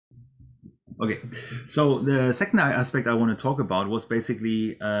Okay, so the second aspect I want to talk about was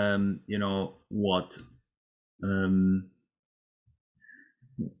basically,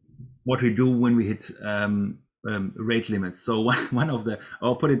 what we do when we hit rate limits. So one of the,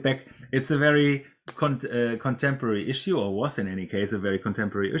 I'll put it back, it's a very contemporary issue, or was in any case a very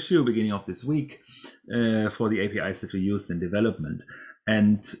contemporary issue beginning of this week for the APIs that we used in development.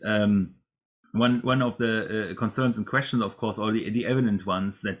 And one of the concerns and questions, of course, all the evident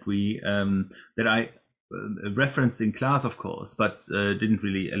ones that that I referenced in class, of course, but didn't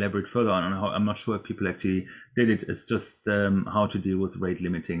really elaborate further on how. I'm not sure if people actually did it. It's just how to deal with rate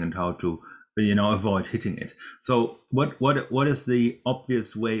limiting and how to avoid hitting it. So what is the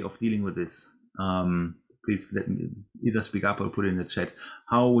obvious way of dealing with this? Please let me either speak up or put it in the chat.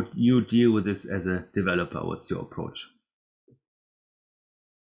 How would you deal with this as a developer? What's your approach?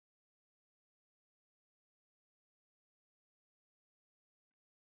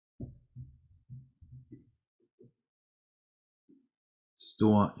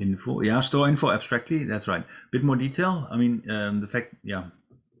 Store info, yeah, store info abstractly. That's right. Bit more detail. I mean, the fact, yeah,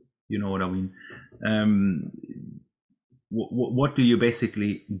 you know what I mean. What do you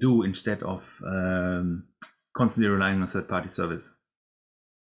basically do instead of constantly relying on third-party service?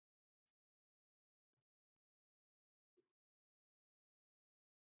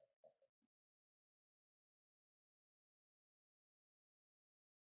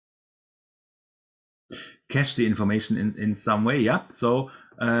 Cache the information in some way, yeah. So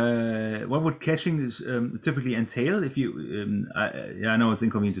what would caching typically entail? If you, I know it's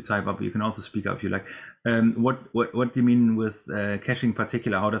inconvenient to type up. You can also speak up if you like. What do you mean with caching in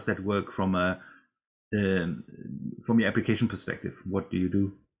particular? How does that work from your application perspective? What do you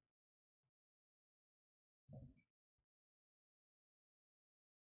do?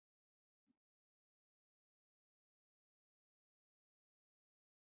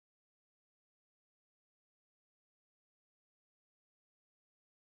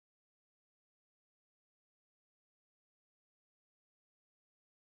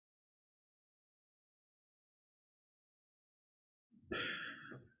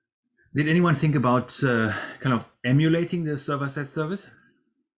 Did anyone think about kind of emulating the server-side service,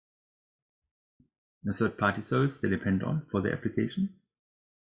 the third-party service they depend on for the application?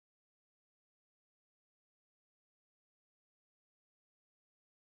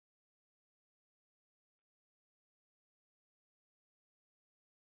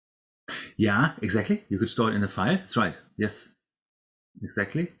 Yeah, exactly. You could store it in a file. That's right. Yes,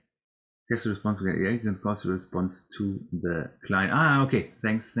 exactly. Cache the response. Yeah, you can cache the response to the client. Okay.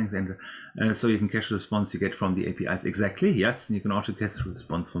 Thanks, Andrew. So you can cache the response you get from the APIs. Exactly. Yes, and you can also cache the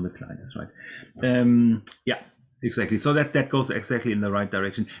response from the client. That's right. Yeah, exactly. So that goes exactly in the right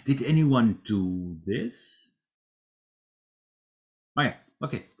direction. Did anyone do this? Oh yeah.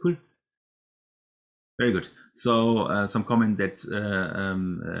 Okay. Cool. Very good. So some comment that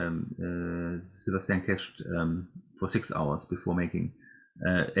Sebastian cached for 6 hours before making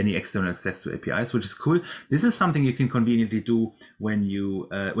any external access to APIs, which is cool. This is something you can conveniently do when you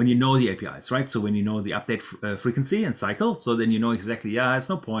know the APIs, right? So when you know the update frequency and cycle, so then you know exactly, yeah, it's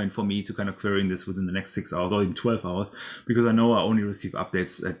no point for me to kind of querying this within the next 6 hours or even 12 hours because I know I only receive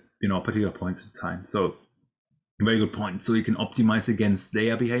updates at particular points in time. So very good point. So you can optimize against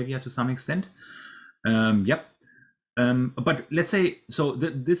their behavior to some extent. Yep. But let's say so.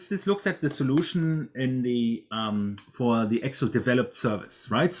 This looks at the solution in the for the actual developed service,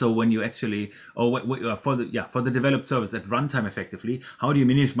 right? So when you actually for the developed service at runtime, effectively, how do you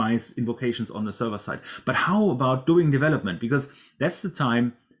minimize invocations on the server side? But how about doing development? Because that's the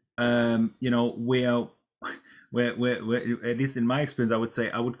time, where at least in my experience, I would say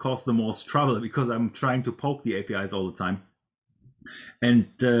I would cause the most trouble because I'm trying to poke the APIs all the time and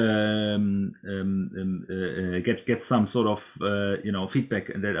get some sort of feedback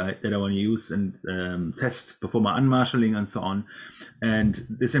that I want to use and test before my unmarshalling and so on. And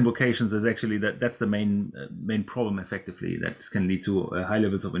this invocations is actually that's the main problem effectively that can lead to high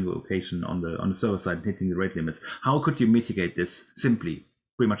levels of invocation on the server side hitting the rate limits. How could you mitigate this simply,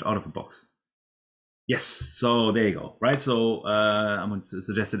 pretty much out of the box? Yes, so there you go, right? So I'm going to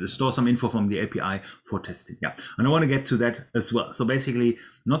suggest to store some info from the API for testing. Yeah, and I want to get to that as well. So basically,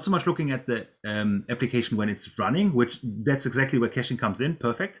 not so much looking at the application when it's running, which that's exactly where caching comes in,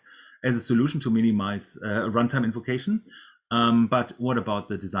 perfect, as a solution to minimize runtime invocation. But what about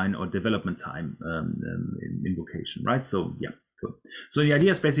the design or development time invocation, right? So yeah, cool. So the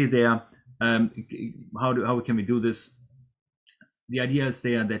idea is basically there. How can we do this? The idea is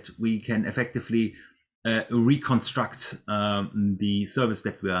there that we can effectively reconstruct the service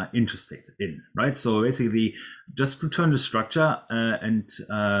that we are interested in, right? So basically, just return the structure and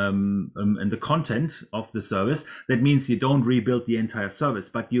the content of the service. That means you don't rebuild the entire service,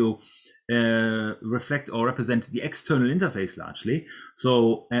 but you reflect or represent the external interface largely.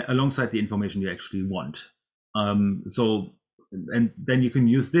 So alongside the information you actually want. And then you can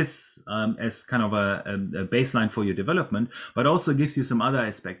use this as kind of a baseline for your development, but also gives you some other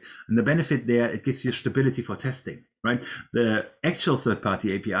aspect. And the benefit there, it gives you stability for testing, right? The actual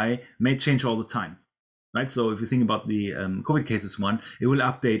third-party API may change all the time, right? So if you think about the COVID cases one, it will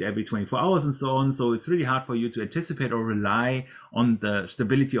update every 24 hours and so on. So it's really hard for you to anticipate or rely on the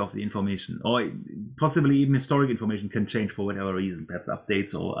stability of the information, or possibly even historic information can change for whatever reason, perhaps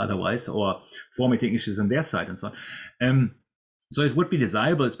updates or otherwise, or formatting issues on their side and so on. So it would be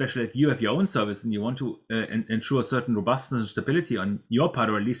desirable, especially if you have your own service and you want to ensure certain robustness and stability on your part,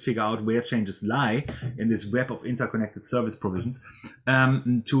 or at least figure out where changes lie in this web of interconnected service provisions,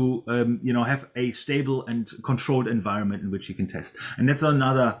 to have a stable and controlled environment in which you can test. And that's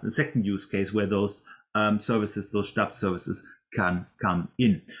the second use case where those services, those stub services, can come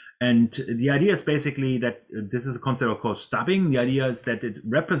in. And the idea is basically that this is a concept called stubbing. The idea is that it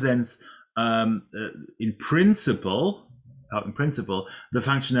represents, in principle, the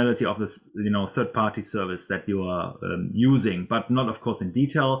functionality of this, third-party service that you are using, but not, of course, in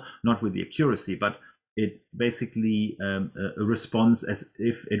detail, not with the accuracy, but it basically responds as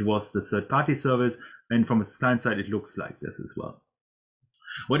if it was the third-party service, and from its client side, it looks like this as well.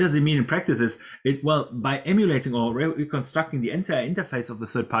 What does it mean in practice is, by emulating or reconstructing the entire interface of the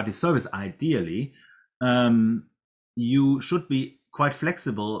third-party service, ideally, you should be quite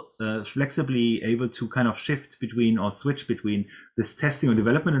flexibly able to kind of shift between or switch between this testing or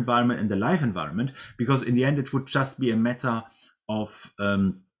development environment and the live environment, because in the end it would just be a matter of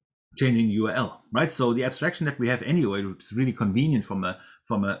changing URL, right? So the abstraction that we have anyway, which is really convenient from a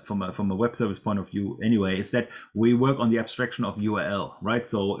web service point of view anyway, is that we work on the abstraction of URL, right?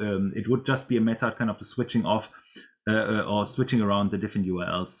 So it would just be a matter kind of the switching off or switching around the different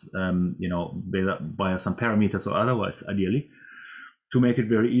URLs, via some parameters or otherwise, ideally, to make it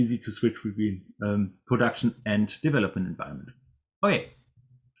very easy to switch between production and development environment. Okay,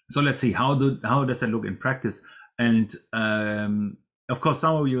 so let's see, how does that look in practice? And of course,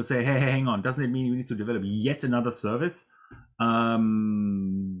 some of you will say, hey, hang on, doesn't it mean you need to develop yet another service? I'm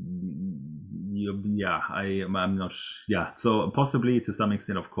not, so possibly to some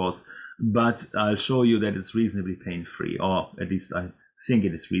extent, of course, but I'll show you that it's reasonably pain-free, or at least I think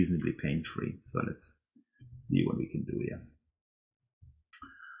it is reasonably pain-free. So let's see what we can do here.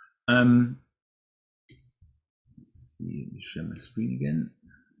 Let's see, let me share my screen again.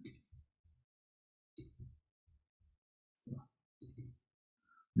 So,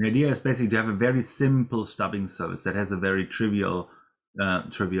 the idea is basically to have a very simple stubbing service that has a very trivial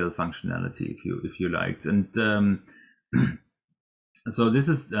functionality, if you liked. And so this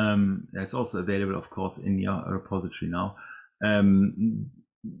is that's also available, of course, in your repository now.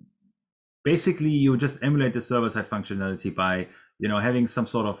 Basically, you just emulate the server-side functionality by having some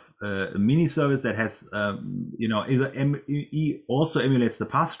sort of mini service that has, also emulates the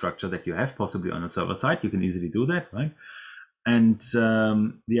path structure that you have possibly on a server side. You can easily do that, right? And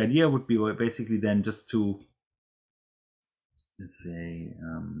the idea would be basically then just to, let's say,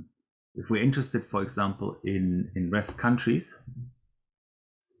 if we're interested, for example, in REST countries,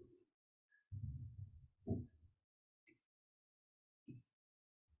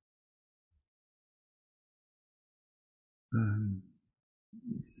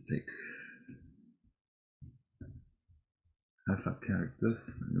 let's take alpha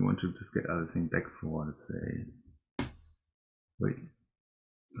characters. We want to just get everything back for, let's say,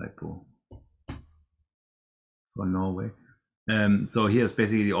 typo, for Norway. So here's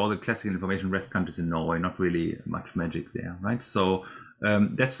basically all the classical information, REST countries in Norway, not really much magic there, right? So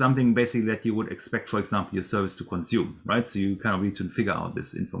that's something basically that you would expect, for example, your service to consume, right? So you kind of need to figure out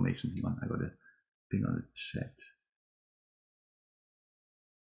this information. Hang on, I got a thing on the chat.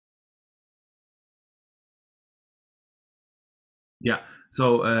 Yeah,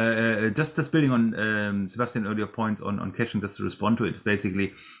 so just building on Sebastian's earlier point on caching, just to respond to it, it's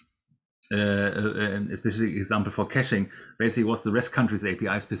basically a specific example for caching basically was the REST countries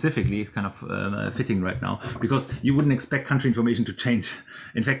API specifically. It's kind of fitting right now, because you wouldn't expect country information to change.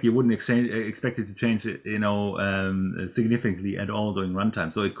 In fact, you wouldn't expect it to change, significantly at all during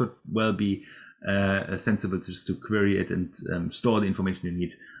runtime. So it could well be sensible just to query it and store the information you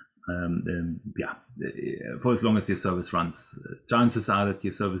need. For as long as your service runs. Chances are that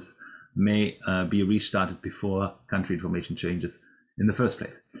your service may be restarted before country information changes in the first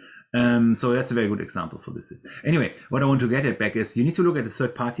place. So that's a very good example for this. Anyway, what I want to get at back is you need to look at the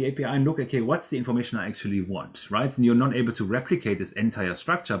third-party API and look, okay, what's the information I actually want, right? And you're not able to replicate this entire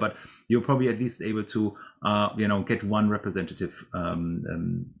structure, but you're probably at least able to, get one representative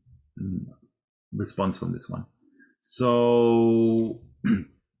response from this one. So,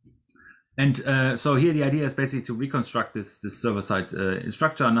 and so here the idea is basically to reconstruct this server-side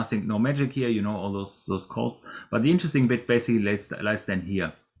structure. Nothing, no magic here, all those calls. But the interesting bit basically lies then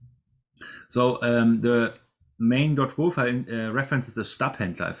here. So the main.go file references a stub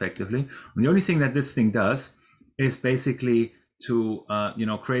handler effectively. And the only thing that this thing does is basically to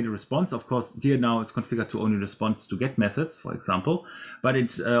create a response. Of course, here now it's configured to only response to get methods, for example, but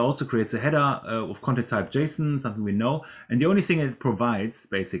it also creates a header of content type JSON, something we know. And the only thing it provides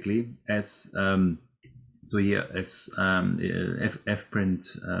basically as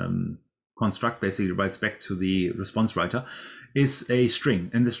fprint construct basically writes back to the response writer is a string,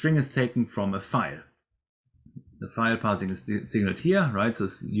 and the string is taken from a file. The file parsing is signaled here, right? So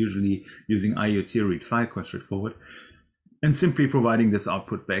it's usually using IoT read file, quite straightforward, and simply providing this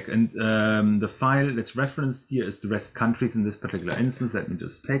output back. And the file that's referenced here is the REST countries in this particular instance. Let me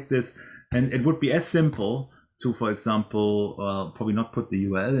just take this, and it would be as simple to, for example, probably not put the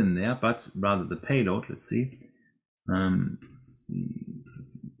URL in there, but rather the payload. Let's see. Let's see.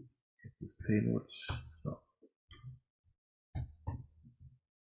 Get this payload. So.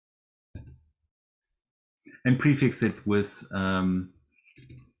 And prefix it with and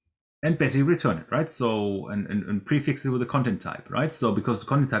basically return it, right? So and prefix it with a content type, right? So because the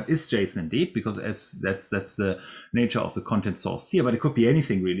content type is JSON indeed, because as that's the nature of the content source here, but it could be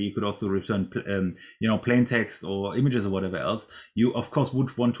anything really. You could also return plain text or images or whatever else. You of course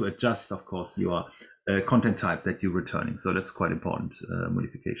would want to adjust, of course, your content type that you're returning. So that's quite important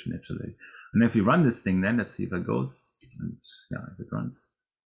modification actually. And if you run this thing, then let's see if it goes. And yeah, if it runs.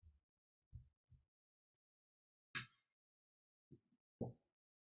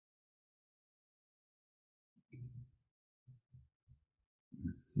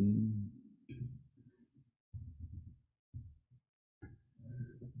 Let's see.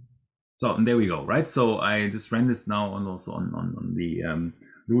 So and there we go, right? So I just ran this now on also on the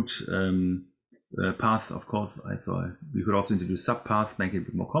root path, of course. We could also introduce subpath, make it a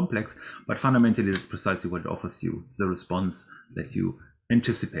bit more complex, but fundamentally that's precisely what it offers you. It's the response that you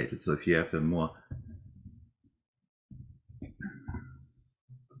anticipated. So if you have a more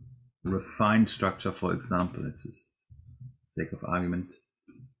refined structure, for example, let's just sake of argument,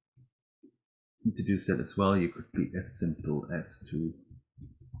 introduce that as well. You could be as simple as to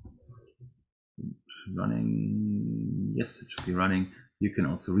running. Yes, it should be running. You can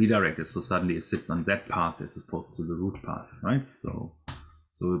also redirect it, so suddenly it sits on that path as opposed to the root path, right? So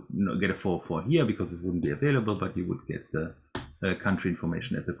get a 404 here because it wouldn't be available, but you would get the country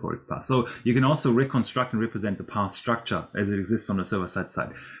information at the correct path. So you can also reconstruct and represent the path structure as it exists on the server-side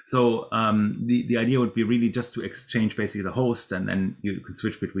side. So the idea would be really just to exchange basically the host, and then you can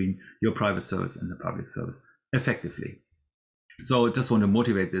switch between your private service and the public service effectively. So I just want to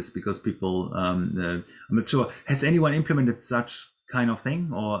motivate this because people, I'm not sure, has anyone implemented such kind of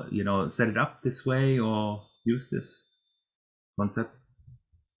thing, or set it up this way, or use this concept?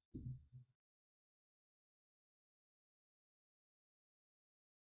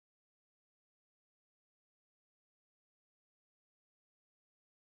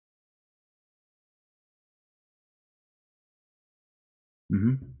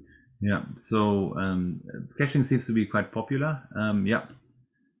 Yeah, so caching seems to be quite popular.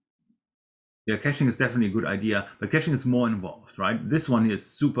 Yeah, caching is definitely a good idea, but caching is more involved, right? This one is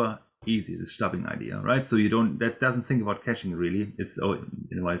super easy, the stubbing idea, right? So that doesn't think about caching really. It's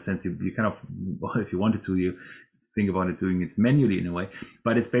in a wide sense, you kind of, if you wanted to, you think about it doing it manually in a way,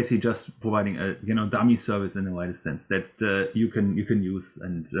 but it's basically just providing a dummy service in a wider sense that you can use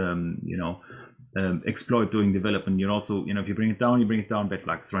and exploit during development. You also, if you bring it down, bad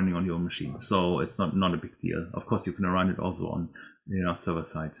luck. It's running on your machine, so it's not a big deal. Of course, you can run it also on server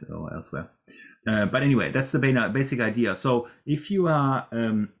side or elsewhere. But anyway, that's the basic idea. So if you are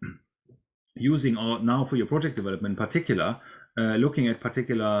using, or now for your project development in particular, looking at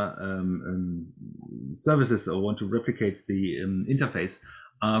particular services or want to replicate the interface,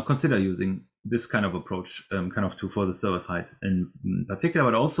 consider using this kind of approach, for the server side in particular,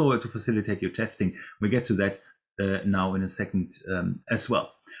 but also to facilitate your testing. We get to that now in a second as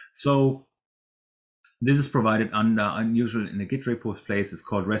well. So this is provided under unusual in the Git repo place. It's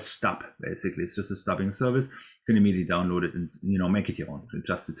called REST stub. Basically, it's just a stubbing service. You can immediately download it and make it your own,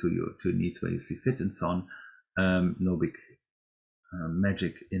 adjust it to your needs where you see fit and so on. No big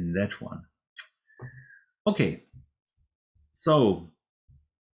magic in that one. Okay, so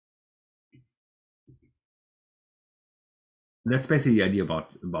that's basically the idea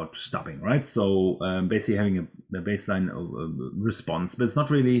about stubbing, right? So basically having a baseline of response, but it's not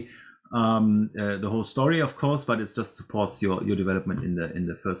really the whole story, of course, but it just supports your development in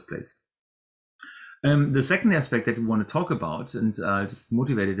the first place. The second aspect that we want to talk about, and just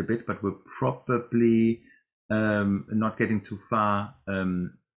motivate it a bit, but we're probably not getting too far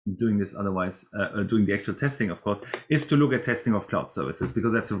doing this otherwise, doing the actual testing, of course, is to look at testing of cloud services,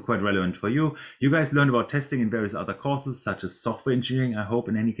 because that's quite relevant for you. You guys learned about testing in various other courses, such as software engineering, I hope,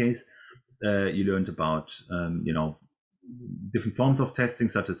 in any case. You learned about, different forms of testing,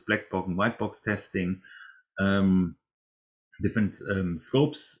 such as black box and white box testing, different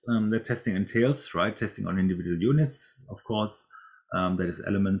scopes that testing entails, right? Testing on individual units, of course. That is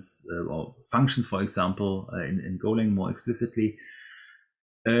elements or functions, for example, in Golang more explicitly.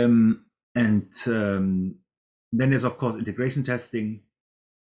 And then there's, of course, integration testing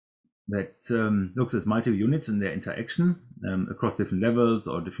that looks at multiple units and their interaction across different levels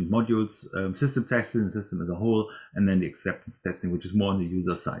or different modules, system testing, the system as a whole, and then the acceptance testing, which is more on the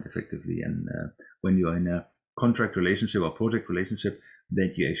user side, effectively. And when you're in a contract relationship or project relationship,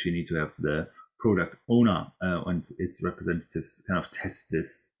 that you actually need to have the product owner and its representatives kind of test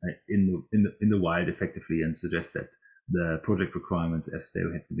this in the wild, effectively, and suggest that the project requirements as they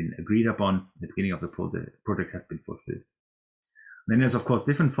have been agreed upon at the beginning of the project have been fulfilled. Then there's, of course,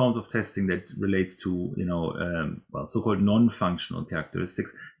 different forms of testing that relates to, well, so-called non-functional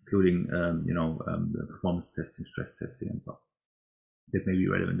characteristics, including, the performance testing, stress testing, and so on. That may be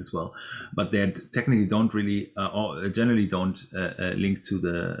relevant as well, but they technically don't really, or generally don't link to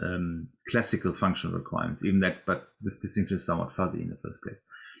the classical functional requirements, even that, but this distinction is somewhat fuzzy in the first place.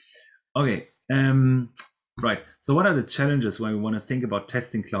 Okay. Right. So what are the challenges when we want to think about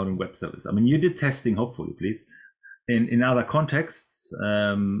testing cloud and web service? I mean, you did testing, hopefully, please, in other contexts,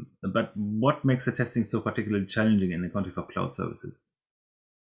 but what makes the testing so particularly challenging in the context of cloud services?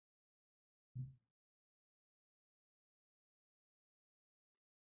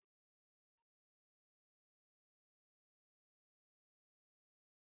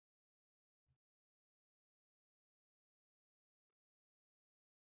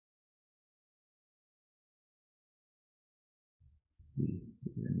 Let's see,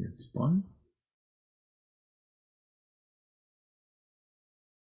 any response?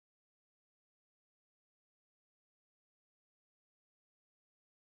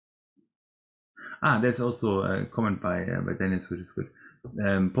 There's also a comment by Dennis, which is good.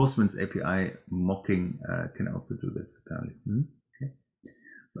 Postman's API mocking can also do this, apparently.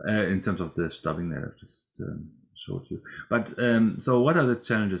 Okay. In terms of the stubbing that I've just showed you. But so what are the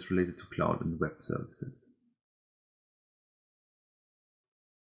challenges related to cloud and web services?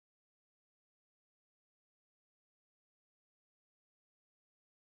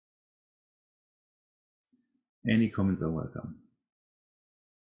 Any comments are welcome.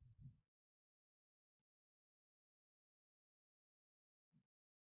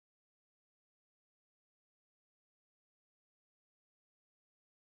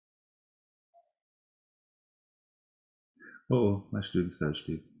 Oh, my students fell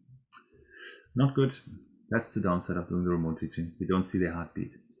asleep. Not good. That's the downside of doing the remote teaching. You don't see their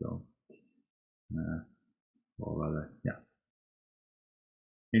heartbeat. So, or rather, yeah.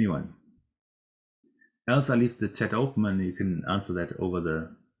 Anyone else? I leave the chat open and you can answer that over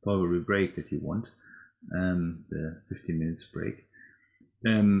the probably break that you want, the 15 minutes break.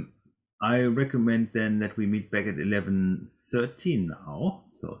 I recommend then that we meet back at 11:13 now.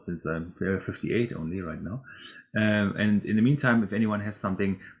 So since I'm 58 only right now, and in the meantime, if anyone has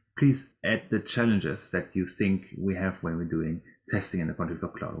something, please add the challenges that you think we have when we're doing testing in the context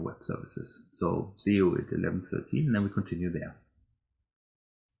of cloud or web services. So see you at 11:13, and then we continue there.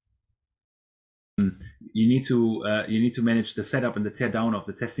 You need to manage the setup and the tear down of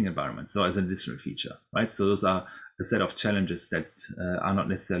the testing environment. So as an additional feature, right? So those are a set of challenges that are not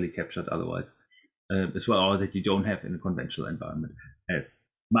necessarily captured otherwise, as well, or that you don't have in a conventional environment as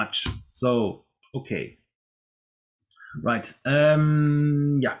much. So okay, right,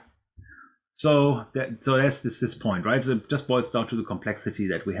 yeah. So that's this point, right? So it just boils down to the complexity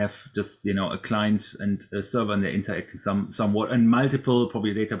that we have just, a client and a server and they're interacting somewhat, and multiple,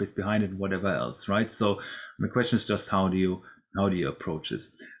 probably a database behind it and whatever else, right? So the question is just how do you approach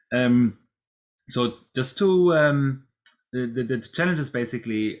this? So just to the challenge is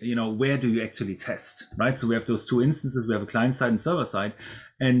basically, where do you actually test, right? So we have those two instances. We have a client side and server side,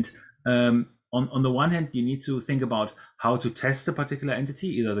 and on the one hand, you need to think about how to test a particular entity,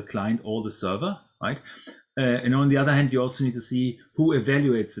 either the client or the server, right? And on the other hand, you also need to see who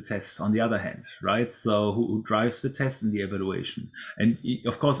evaluates the test on the other hand, right? So who drives the test and the evaluation. And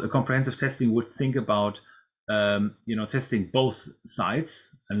of course, a comprehensive testing would think about testing both sides.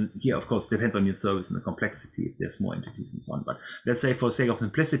 And here, of course, depends on your service and the complexity if there's more entities and so on. But let's say, for sake of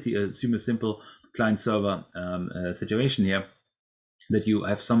simplicity, assume a simple client-server situation here, that you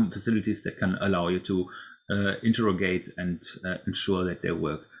have some facilities that can allow you to interrogate and ensure that they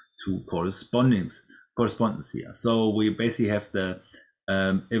work to correspondence here. So we basically have the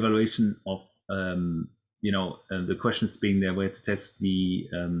evaluation of the questions being there where to test the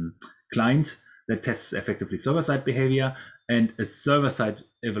client that tests effectively server-side behavior, and a server-side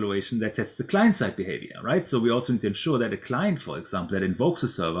evaluation that tests the client-side behavior, right? So we also need to ensure that a client, for example, that invokes a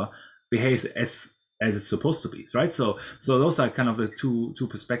server behaves as it's supposed to be, right? So those are kind of the two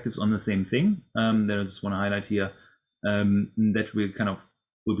perspectives on the same thing that I just want to highlight here, that we kind of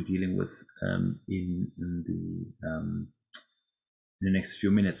will be dealing with in the next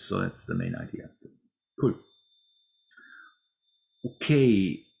few minutes. So that's the main idea. Cool.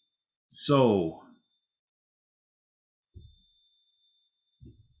 Okay, so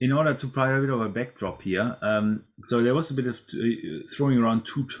in order to provide a bit of a backdrop here, so there was a bit of throwing around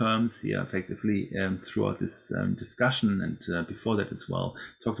two terms here effectively throughout this discussion, and before that as well.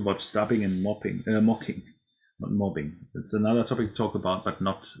 Talked about stubbing and mocking, not mobbing. It's another topic to talk about, but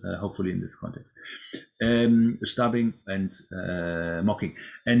not hopefully in this context. Stubbing and mocking.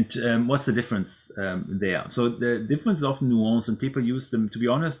 And what's the difference there? So the difference is often nuanced, and people use them, to be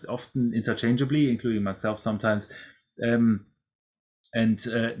honest, often interchangeably, including myself sometimes. And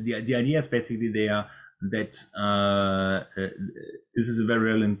the idea is basically there that this is a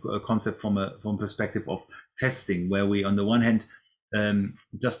very relevant concept from perspective of testing, where we, on the one hand,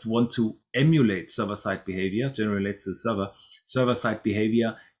 just want to emulate server-side behavior, generally relates to server-side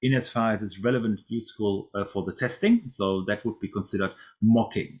behavior in as far as it's relevant, useful for the testing. So that would be considered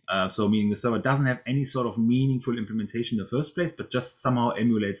mocking. So meaning the server doesn't have any sort of meaningful implementation in the first place, but just somehow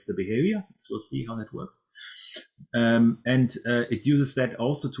emulates the behavior. So we'll see how that works. And it uses that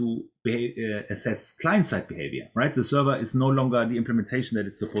also to assess client-side behavior, right? The server is no longer the implementation that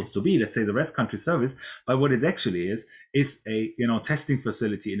it's supposed to be, let's say the REST country service, but what it actually is a testing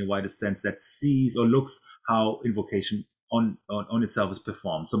facility in the widest sense that sees or looks how invocation on itself is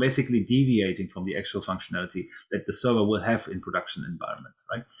performed. So basically deviating from the actual functionality that the server will have in production environments,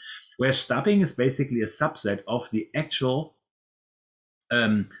 right? Where stubbing is basically a subset of the actual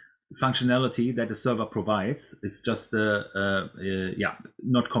functionality that the server provides. It's just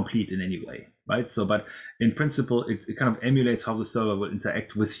not complete in any way, right? So, but in principle, it kind of emulates how the server will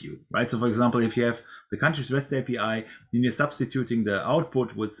interact with you, right? So, for example, if you have the country's REST API, and you're substituting the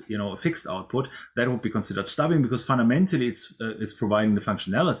output with a fixed output, that would be considered stubbing, because fundamentally it's providing the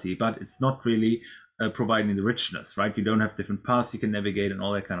functionality, but it's not really providing the richness, right? You don't have different paths you can navigate and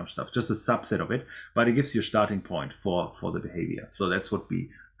all that kind of stuff. Just a subset of it, but it gives you a starting point for the behavior. So that's what we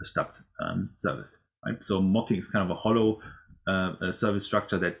a stubbed service, right? So mocking is kind of a hollow service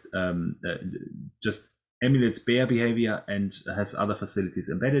structure that just emulates bare behavior and has other facilities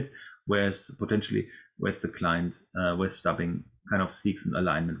embedded, whereas the client, where stubbing kind of seeks an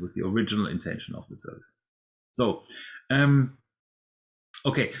alignment with the original intention of the service. So,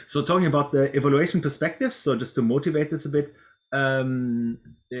 okay, so talking about the evaluation perspectives, so just to motivate this a bit, there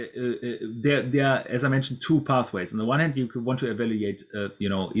are, as I mentioned, two pathways. On the one hand, you could want to evaluate,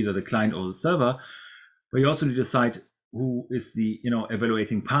 either the client or the server, but you also need to decide who is the,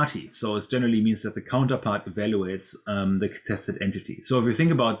 evaluating party. So it generally means that the counterpart evaluates the tested entity. So if you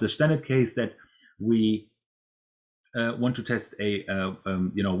think about the standard case that we want to test a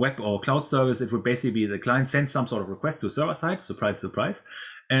web or cloud service, it would basically be the client sends some sort of request to server side, surprise, surprise,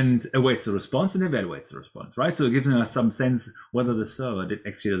 and awaits the response and evaluates the response, right? So giving us some sense whether the server did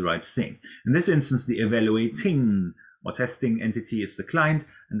actually the right thing. In this instance, the evaluating or testing entity is the client,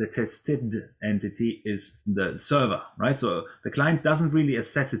 and the tested entity is the server, right? So the client doesn't really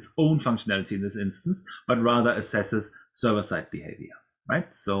assess its own functionality in this instance, but rather assesses server-side behavior, right?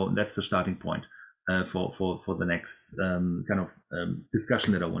 So that's the starting point for the next kind of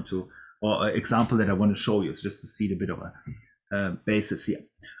discussion that I want to, or example that I want to show you, just to see a bit of a basis here.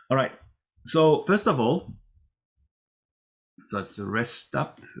 All right. So first of all, so it's the REST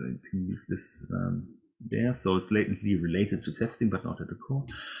stub. I can leave this there. So it's latently related to testing, but not at the core.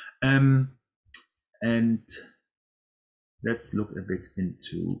 And let's look a bit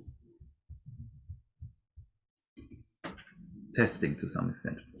into testing to some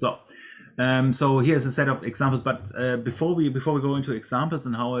extent. So here's a set of examples, but before we go into examples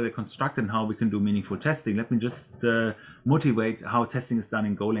and how they're constructed and how we can do meaningful testing, let me just motivate how testing is done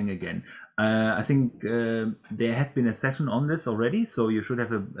in Golang again. I think there had been a session on this already, so you should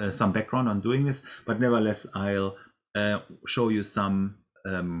have some background on doing this, but nevertheless, I'll show you some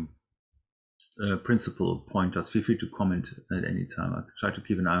principal pointers. Feel free to comment at any time. I try to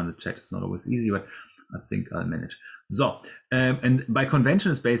keep an eye on the chat. It's not always easy, but I think I'll manage. So, and by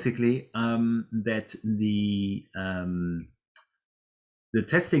convention is basically that the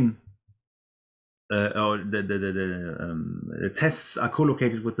testing or the tests are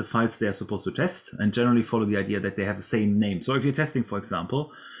co-located with the files they are supposed to test, and generally follow the idea that they have the same name. So if you're testing, for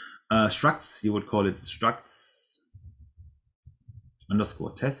example, structs, you would call it structs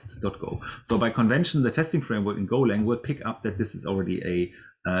underscore test.go. So by convention, the testing framework in Golang will pick up that this is already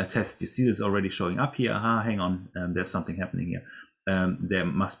a test. You see this already showing up here. Aha, hang on, there's something happening here. There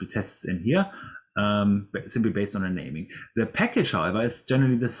must be tests in here, simply based on a naming. The package, however, is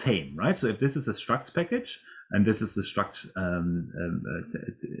generally the same, right? So if this is a structs package and this is the struct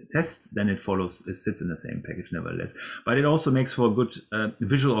test, then it follows, it sits in the same package nevertheless. But it also makes for a good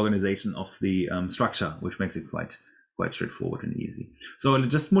visual organization of the structure, which makes it quite straightforward and easy. So I'll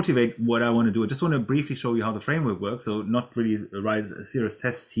just motivate what I want to do. I just want to briefly show you how the framework works. So not really write a serious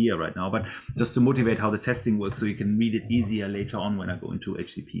test here right now, but just to motivate how the testing works so you can read it easier later on when I go into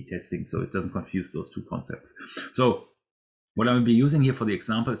HTTP testing, so it doesn't confuse those two concepts. So what I will be using here for the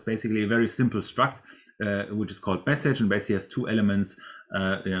example is basically a very simple struct, which is called message, and basically has two elements,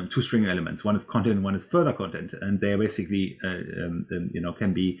 two string elements. One is content, one is further content, and they basically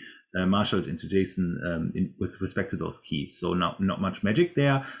can be marshaled into JSON with respect to those keys. So not much magic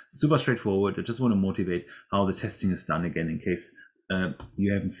there, super straightforward. I just want to motivate how the testing is done again, in case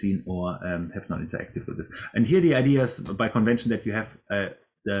you haven't seen or have not interacted with this. And here the idea is by convention that you have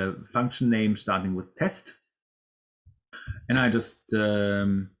the function name starting with test, and I just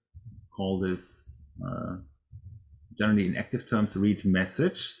call this generally in active terms read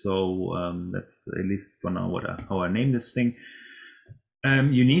message. So that's at least for now how I name this thing.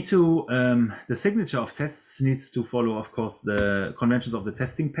 You need to, the signature of tests needs to follow, of course, the conventions of the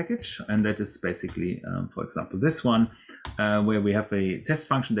testing package. And that is basically, for example, this one, where we have a test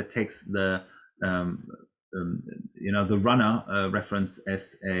function that takes the, the runner reference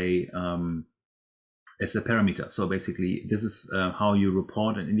as a parameter. So basically, this is how you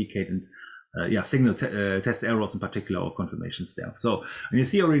report and indicate and signal test errors in particular, or confirmations there. So, and you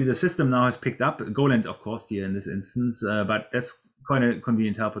see already the system now has picked up Golang, of course, here in this instance, but that's quite a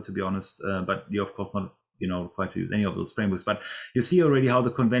convenient helper, to be honest, but you're of course not required to use any of those frameworks. But you see already how the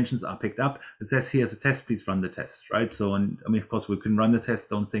conventions are picked up. It says here's a test, please run the test, right? So, and I mean, of course, we can run the test.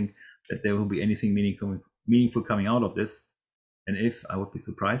 Don't think that there will be anything meaningful coming out of this, and if I would be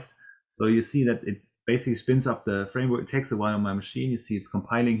surprised. So you see that it basically spins up the framework. It takes a while on my machine. You see it's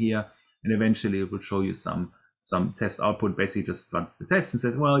compiling here, and eventually it will show you some test output. Basically just runs the test and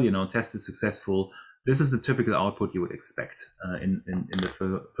says, well, test is successful. This is the typical output you would expect in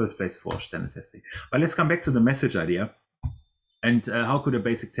the first place for standard testing. But let's come back to the message idea, and how could a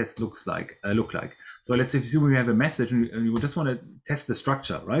basic test look like? So let's assume we have a message and we just want to test the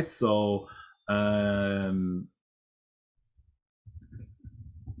structure, right? So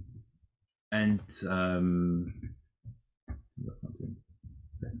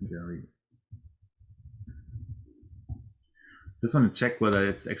secondary. Just want to check whether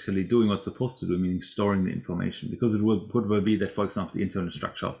it's actually doing what's supposed to do, meaning storing the information, because it will be that, for example, the internal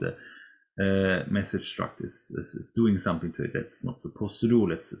structure of the message struct is doing something to it that's not supposed to do,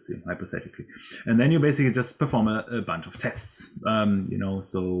 let's assume hypothetically. And then you basically just perform a bunch of tests.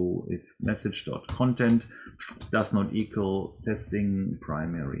 So if message.content does not equal testing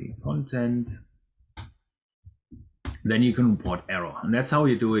primary content, then you can report error. And that's how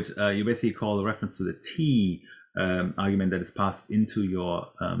you do it. You basically call the reference to the T argument that is passed into your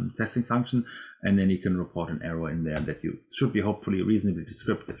testing function, and then you can report an error in there that you should be hopefully reasonably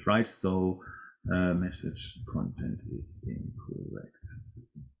descriptive, right? So message content is incorrect.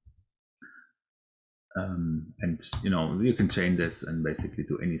 And you can change this and basically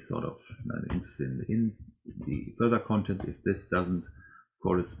do any sort of interested in the further content. If this doesn't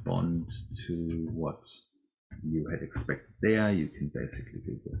correspond to what you had expected there, you can basically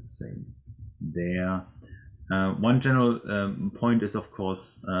do the same there. One general point is, of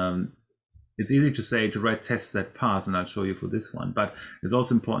course, it's easy to say to write tests that pass, and I'll show you for this one, but it's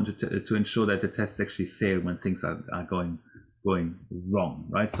also important to ensure that the tests actually fail when things are going wrong,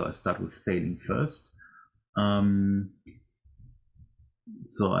 right? So I start with failing first.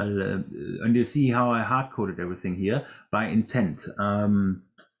 So and you see how I hard-coded everything here by intent.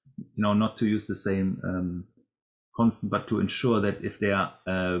 Not to use the same constant, but to ensure that if there are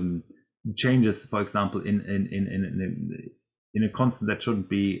changes, for example, in a constant that shouldn't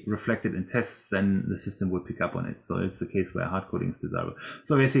be reflected in tests, then the system will pick up on it. So it's a case where hard coding is desirable.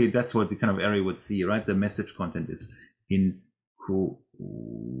 So basically, that's what the kind of error would see, right? The message content is incorrect.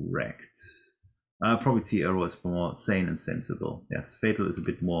 Probably T error is more sane and sensible. Yes, fatal is a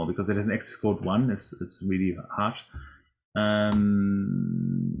bit more because it has an access code 1. It's really harsh.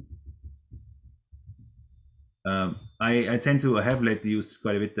 I tend to have lately used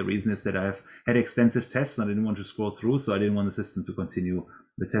quite a bit. The reason is that I have had extensive tests and I didn't want to scroll through, so I didn't want the system to continue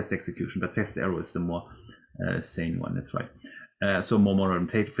the test execution. But test error is the more sane one. That's right. So more modern.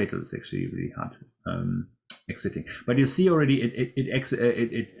 Fatal is actually really hard exiting. But you see already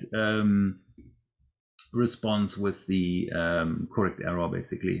it responds with the correct error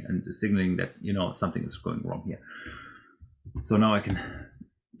basically, and signaling that something is going wrong here. So now I can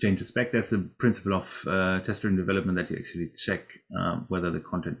change the spec. That's the principle of test-driven development, that you actually check whether the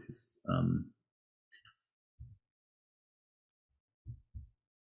content is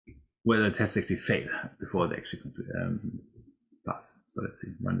whether the tests actually fail before they actually pass. So let's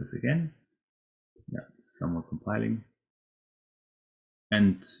see, run this again. Yeah, it's somewhat compiling.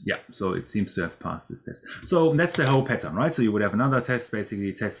 And yeah, so it seems to have passed this test. So that's the whole pattern, right? So you would have another test,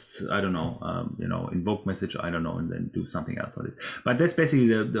 basically test, I don't know, invoke message, I don't know, and then do something else on this. But that's basically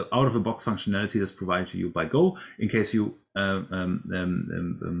the out-of-the-box functionality that's provided to you by Go, in case you hadn't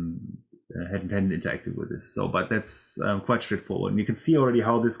interacted with this. So, but that's quite straightforward. And you can see already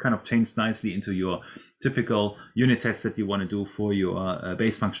how this kind of changed nicely into your typical unit tests that you want to do for your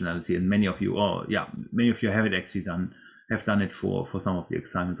base functionality. And many of you, many of you have it actually done. Have done it for some of the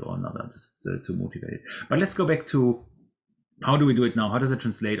assignments or another, just to motivate it. But let's go back to how do we do it now? How does it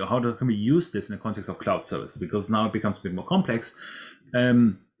translate, or how can we use this in the context of cloud service? Because now it becomes a bit more complex,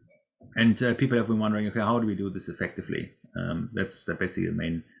 and people have been wondering, okay, how do we do this effectively? That's basically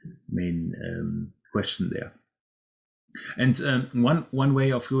the main question there. And one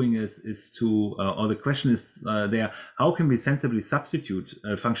way of doing this is to, or the question is there, how can we sensibly substitute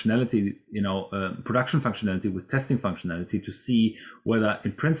functionality, production functionality with testing functionality to see whether,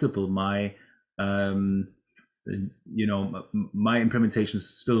 in principle, my my implementations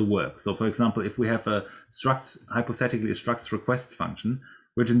still work. So, for example, if we have hypothetically a struct request function,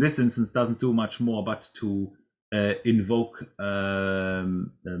 which in this instance doesn't do much more but to invoke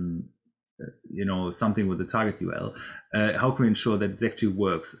something with the target URL, how can we ensure that it actually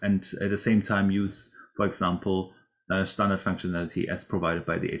works and at the same time use, for example, standard functionality as provided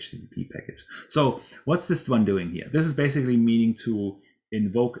by the HTTP package? So what's this one doing here? This is basically meaning to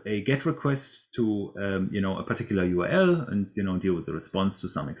invoke a GET request to a particular URL and deal with the response to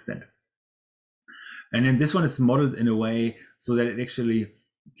some extent. And then this one is modeled in a way so that it actually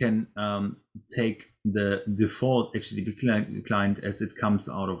can take the default HTTP client as it comes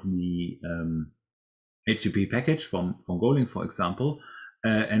out of the HTTP package from Golang, for example,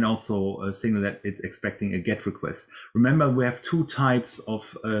 and also signal that it's expecting a GET request. Remember, we have two types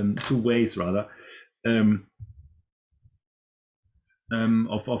of two ways rather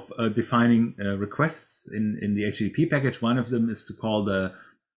of defining requests in the HTTP package. One of them is to call the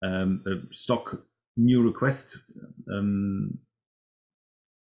stock new request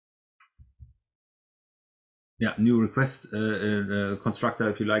new request constructor,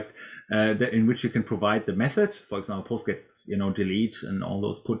 if you like, in which you can provide the method, for example, post get, delete and all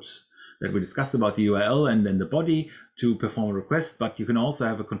those puts that we discussed about the URL, and then the body to perform a request. But you can also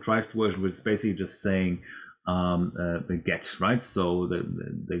have a contrived version, which is basically just saying the get, right? So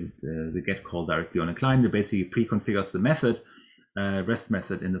the get call directly on a client, it basically pre-configures the method, REST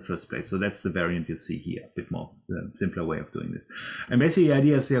method in the first place. So that's the variant you see here, a bit more simpler way of doing this. And basically the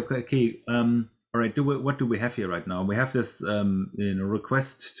idea is, okay, all right, what do we have here right now? We have this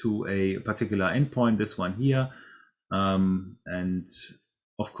request to a particular endpoint, this one here. And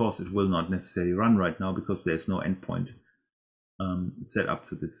of course, it will not necessarily run right now because there's no endpoint set up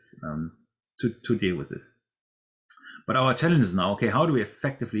to this to deal with this. But our challenge is now, okay, how do we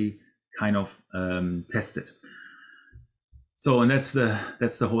effectively kind of test it? So, and that's the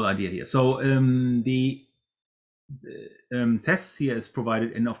whole idea here. So the tests here is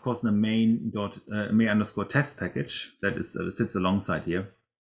provided in, of course, the main _test package that is sits alongside here.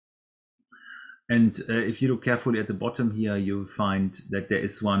 And if you look carefully at the bottom here, you'll find that there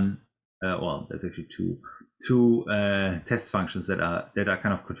is one, well, there's actually two test functions that are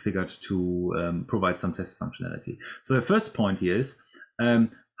kind of configured to provide some test functionality. So the first point here is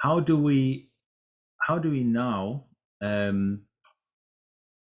how do we now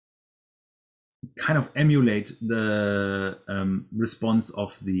kind of emulate the response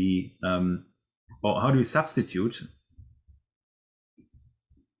of the or how do we substitute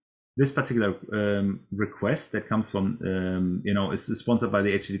this particular request that comes from is sponsored by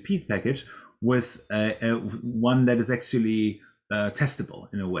the HTTP package with one that is actually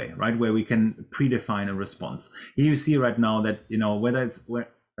testable in a way, right, where we can predefine a response. Here you see right now that whether it's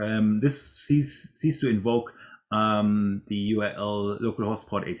this cease to invoke the URL localhost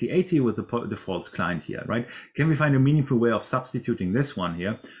port 8080 with the default client here, right? Can we find a meaningful way of substituting this one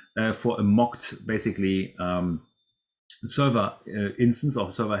here for a mocked, basically, server instance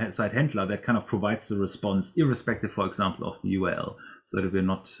of server-side handler that kind of provides the response irrespective, for example, of the URL, so that we're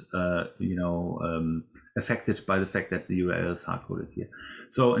not, affected by the fact that the URL is hard-coded here.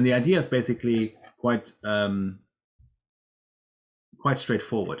 So, and the idea is basically quite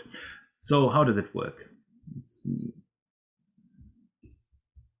straightforward. So, how does it work? Let's see.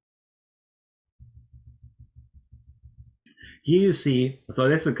 Here you see, so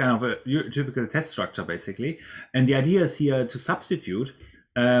that's a kind of a typical test structure basically. And the idea is here to substitute,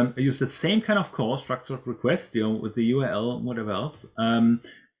 use the same kind of call, structured request, with the URL, whatever else.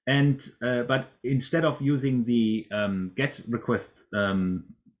 But instead of using the get request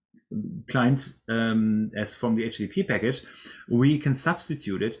client as from the HTTP package, we can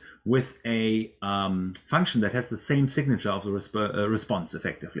substitute it with a function that has the same signature of the response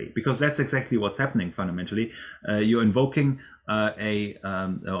effectively, because that's exactly what's happening fundamentally. You're invoking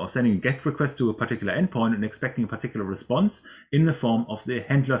or sending a GET request to a particular endpoint and expecting a particular response in the form of the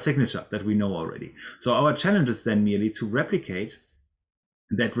handler signature that we know already. So our challenge is then merely to replicate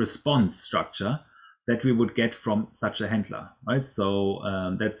that response structure that we would get from such a handler, right? So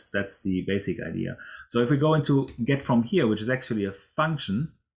that's the basic idea. So if we go into get from here, which is actually a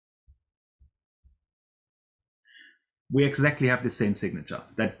function, we exactly have the same signature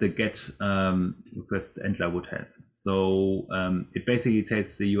that the get request handler would have. So it basically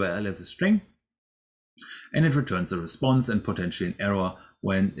takes the URL as a string, and it returns a response and potentially an error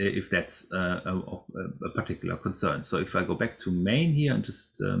if that's a particular concern. So if I go back to main here and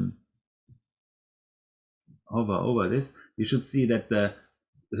just hover over this, you should see that the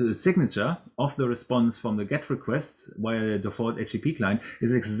signature of the response from the GET request via the default HTTP client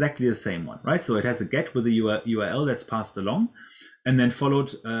is exactly the same one, right? So it has a GET with a URL that's passed along, and then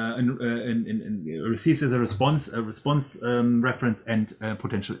followed and receives as a response reference and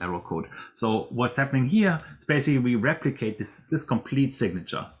potential error code. So what's happening here is basically we replicate this complete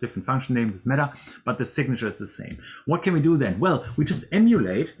signature. Different function name doesn't matter, but the signature is the same. What can we do then? Well, we just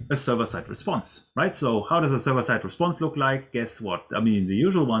emulate a server-side response, right? So how does a server-side response look like? Guess what? I mean, the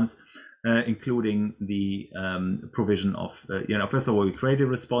usual ones, including the provision of, first of all, we create a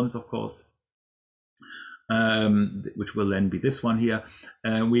response, of course, which will then be this one here.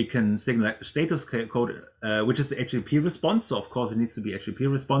 We can signal a status code, which is the HTTP response. So of course it needs to be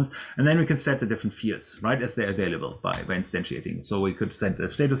HTTP response. And then we can set the different fields, right, as they're available by instantiating. So we could send the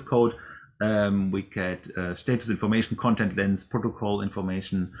status code, we get status information, content length, protocol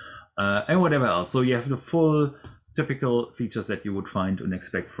information, and whatever else. So you have the full typical features that you would find and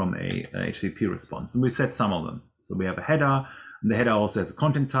expect from a HTTP response. And we set some of them. So we have a header. And the header also has a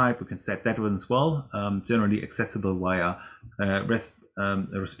content type. We can set that one as well, generally accessible via a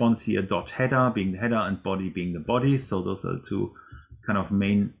response here, .header being the header and body being the body. So those are the two kind of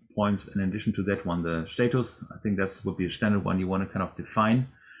main points. In addition to that one, the status, I think that would be a standard one you want to kind of define.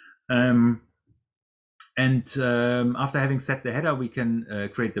 After having set the header, we can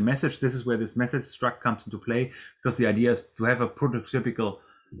create the message. This is where this message struct comes into play, because the idea is to have a prototypical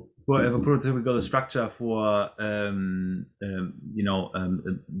structure for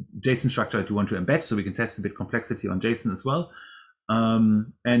JSON structure that you want to embed, so we can test a bit complexity on JSON as well,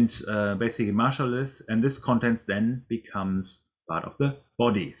 basically marshal this, and this contents then becomes part of the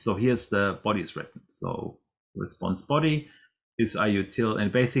body. So here's the body is written. So response body is IUtil,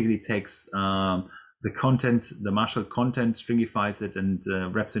 and basically takes the content, the marshal content, stringifies it, and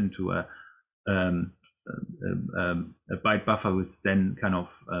wraps it into a byte buffer, was then kind of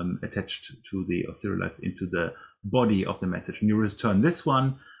attached to the, or serialized into the body of the message. And you return this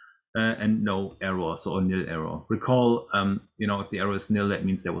one and no error, so a nil error. Recall, if the error is nil, that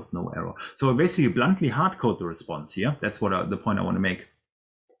means there was no error. So basically bluntly hard code the response here. That's what the point I want to make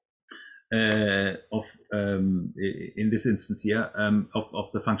in this instance here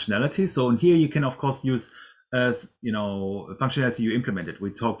of the functionality. So in here you can of course use functionality you implemented.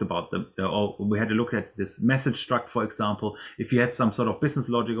 We talked about we had a look at this message struct, for example. If you had some sort of business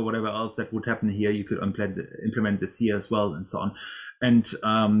logic or whatever else that would happen here, you could implement this here as well, and so on. And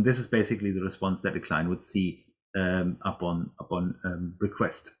this is basically the response that the client would see upon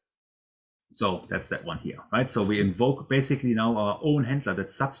request. So that's that one here, right? So we invoke basically now our own handler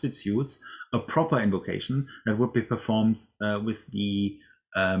that substitutes a proper invocation that would be performed with the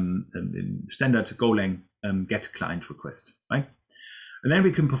standard Golang get client request, right? And then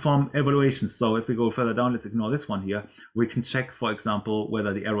we can perform evaluations. So if we go further down, let's ignore this one here. We can check, for example,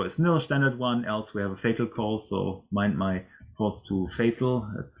 whether the error is nil, standard one, else we have a fatal call. So mind my false to fatal.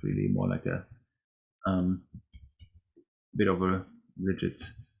 That's really more like a bit of a rigid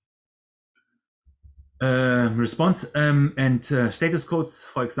response. And status codes,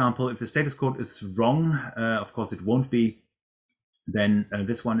 for example, if the status code is wrong, of course it won't be, then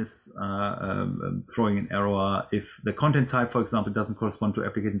this one is throwing an error. If the content type, for example, doesn't correspond to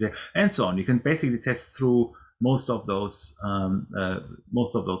application data, and so on. You can basically test through most of those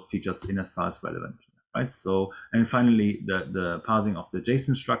features in as far as relevant, right? So, and finally, the parsing of the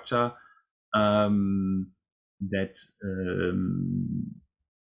JSON structure that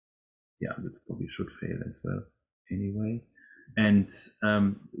yeah, this probably should fail as well anyway. And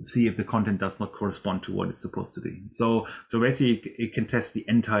see if the content does not correspond to what it's supposed to be. So basically, it can test the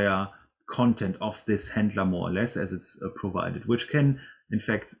entire content of this handler more or less as it's provided, which can, in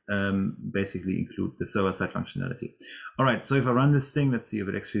fact, basically include the server-side functionality. All right, so if I run this thing, let's see if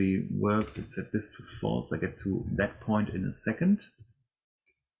it actually works. It set this to false. I get to that point in a second.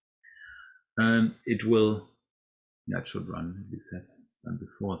 It will, yeah, it should run. This has done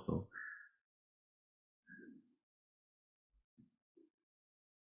before, so.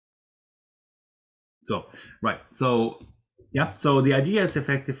 So, right, so yeah, so the idea is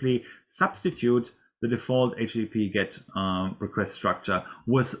effectively substitute the default HTTP GET request structure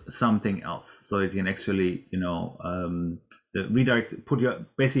with something else, so you can actually, you know, the redirect, put your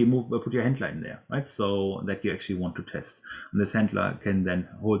handler in there, right? So that you actually want to test, and this handler can then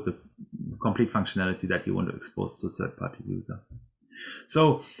hold the complete functionality that you want to expose to a third-party user.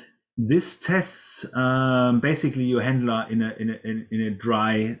 So this tests basically your handler in a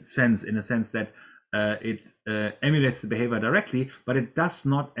dry sense, in a sense that it emulates the behavior directly, but it does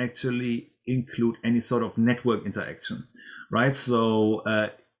not actually include any sort of network interaction, right? So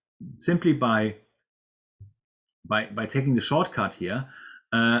simply by taking the shortcut here,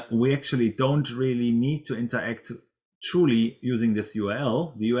 we actually don't really need to interact truly using this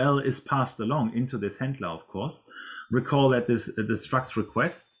URL. The URL is passed along into this handler, of course. Recall that the struct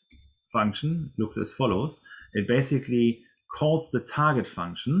request function looks as follows. It basically calls the target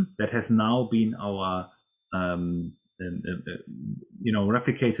function that has now been our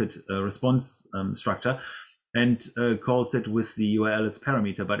replicated response structure, and calls it with the URL as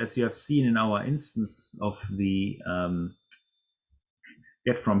parameter. But as you have seen in our instance of the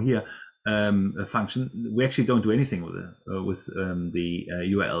get from here function, we actually don't do anything with the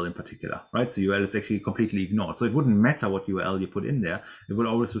URL in particular, right? So URL is actually completely ignored. So it wouldn't matter what URL you put in there; it will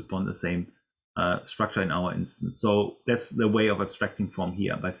always respond the same structure in our instance. So that's the way of abstracting from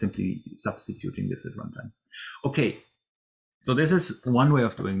here, by simply substituting this at runtime. Okay, so this is one way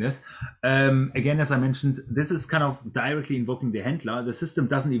of doing this. Again, as I mentioned, this is kind of directly invoking the handler. The system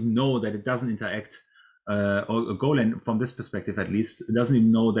doesn't even know that it doesn't interact, or Golang, from this perspective at least, it doesn't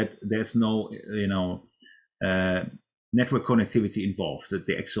even know that there's no, network connectivity involved, that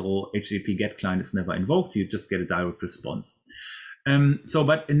the actual HTTP GET client is never invoked. You just get a direct response.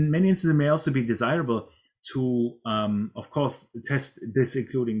 But in many instances, it may also be desirable to, of course, test this,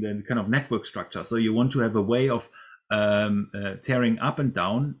 including the kind of network structure. So you want to have a way of tearing up and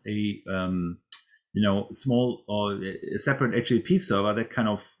down a small or a separate HTTP server that kind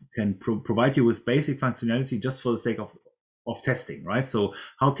of can provide you with basic functionality just for the sake of testing, right? So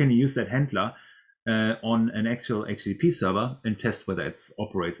how can you use that handler on an actual HTTP server and test whether it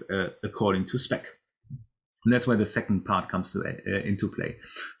operates according to spec? And that's where the second part comes into play.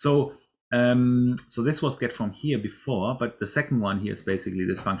 So this was get from here before, but the second one here is basically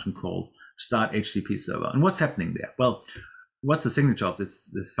this function called start HTTP server. And what's happening there? Well, what's the signature of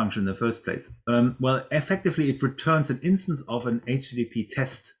this function in the first place? Well, effectively, it returns an instance of an HTTP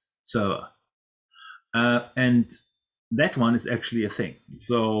test server. And that one is actually a thing.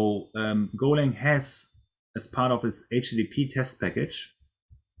 So Golang has, as part of its HTTP test package,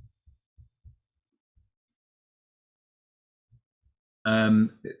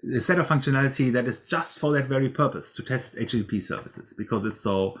 a set of functionality that is just for that very purpose, to test HTTP services, because it's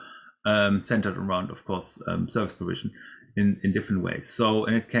so centered around, of course, service provision in different ways. So,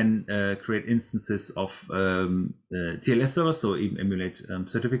 and it can create instances of TLS servers, so even emulate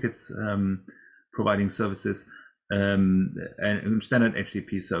certificates providing services, and standard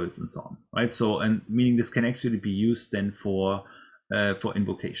HTTP service and so on, right? So, and meaning this can actually be used then for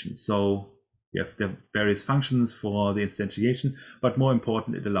invocation. So you have the various functions for the instantiation, but more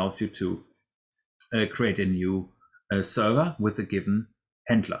important, it allows you to create a new server with a given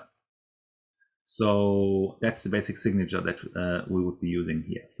handler. So that's the basic signature that we would be using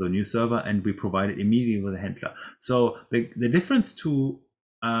here. So new server, and we provide it immediately with a handler. So the difference to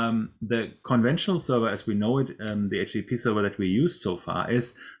The conventional server, as we know it, the HTTP server that we use so far,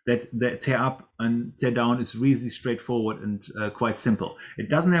 is that the tear up and tear down is reasonably straightforward and quite simple. It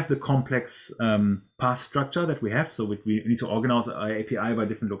doesn't have the complex path structure that we have, so we need to organize our API by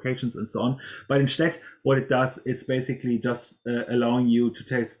different locations and so on. But instead, what it does is basically just allowing you to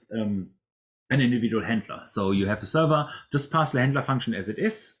test an individual handler. So you have a server, just pass the handler function as it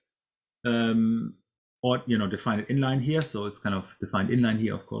is. Or define it inline here, so it's kind of defined inline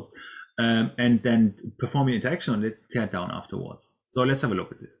here, of course, and then perform your interaction on it, tear it down afterwards. So let's have a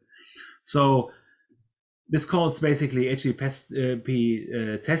look at this. So this calls basically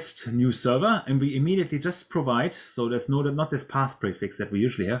http test new server, and we immediately just provide, so there's not this path prefix that we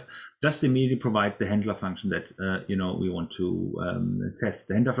usually have, just immediately provide the handler function that we want to test.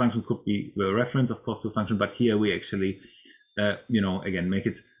 The handler function could be a reference, of course, to a function, but here we actually again make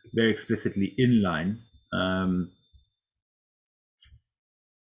it very explicitly inline.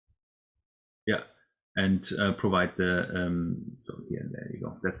 And provide the so here, there you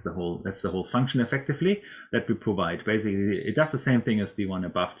go. That's the whole function effectively that we provide. Basically, it does the same thing as the one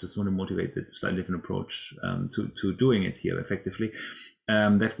above. Just want to motivate a slightly different approach to doing it here effectively.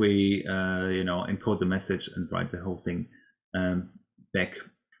 That we encode the message and write the whole thing back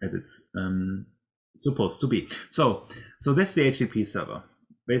as it's supposed to be. So that's the HTTP server.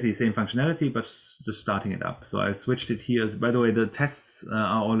 Basically same functionality, but just starting it up. So I switched it here. By the way, the tests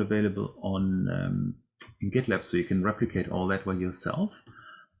are all available on in GitLab, so you can replicate all that by yourself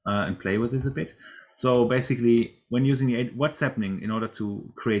and play with this a bit. So basically, when using what's happening in order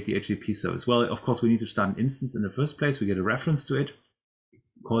to create the HTTP service? Well, of course, we need to start an instance in the first place. We get a reference to it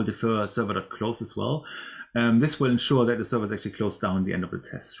called defer server.close as well. This will ensure that the server is actually closed down at the end of the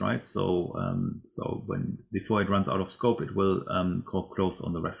test, right? So before it runs out of scope, it will call close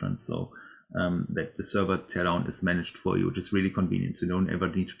on the reference, so that the server teardown is managed for you, which is really convenient. So you don't ever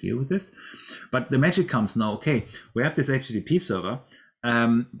need to deal with this. But the magic comes now. Okay, we have this HTTP server,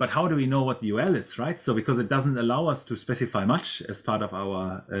 but how do we know what the URL is, right? So because it doesn't allow us to specify much as part of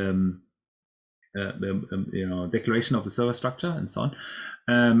our declaration of the server structure and so on.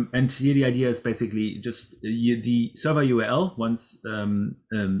 And here the idea is basically just the server URL once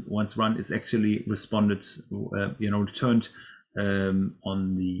run is actually responded, returned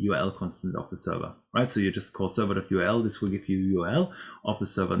on the URL constant of the server, right? So you just call server.url. This will give you URL of the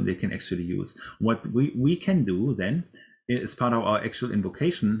server, and they can actually use. What we can do then is part of our actual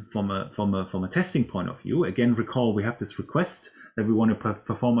invocation from a testing point of view. Again, recall we have this request that we want to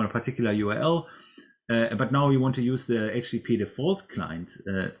perform on a particular URL. But now we want to use the HTTP default client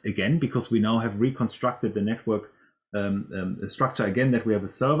again, because we now have reconstructed the network structure again, that we have a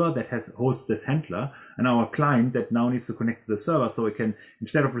server that hosts this handler and our client that now needs to connect to the server. So we can,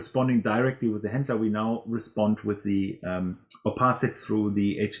 instead of responding directly with the handler, we now respond with the or pass it through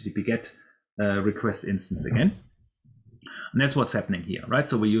the HTTP GET request instance again. And that's what's happening here, right?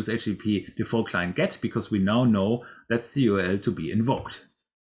 So we use HTTP default client GET because we now know that's the URL to be invoked.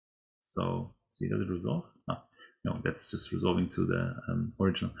 So see, does it resolve? Oh, no, that's just resolving to the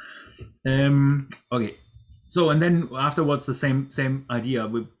original. Okay, so and then afterwards the same idea.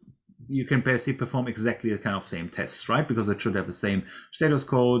 You can basically perform exactly the kind of same tests, right? Because it should have the same status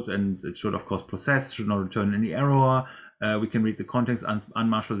code, and it should of course process, should not return any error. We can read the contents,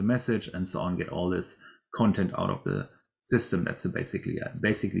 unmarshal the message, and so on. Get all this content out of the system. That's basically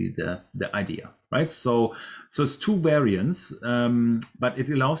the idea, right? So it's two variants, but it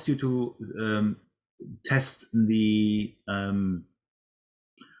allows you to test the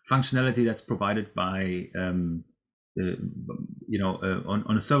functionality that's provided by on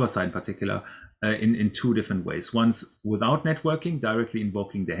a server side in particular in two different ways. One's without networking, directly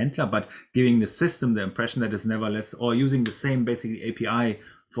invoking the handler, but giving the system the impression that it's nevertheless, or using the same basically API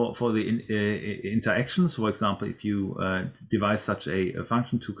for the interactions. For example, if you devise such a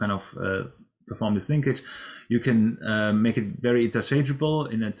function to kind of perform this linkage, you can make it very interchangeable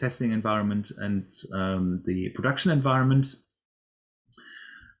in a testing environment and the production environment.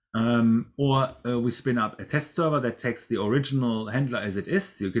 Or we spin up a test server that takes the original handler as it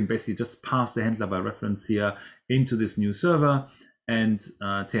is. You can basically just pass the handler by reference here into this new server and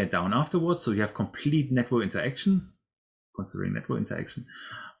tear it down afterwards. So you have complete network interaction, considering network interaction.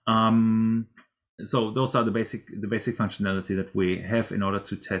 So those are the basic functionality that we have in order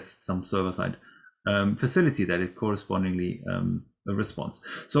to test some server-side facility that it correspondingly responds.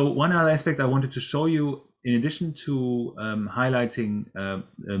 So one other aspect I wanted to show you, in addition to highlighting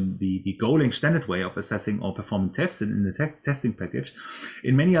the Golang standard way of assessing or performing tests in the testing package,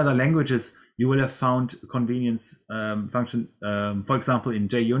 in many other languages you will have found convenience function. For example, in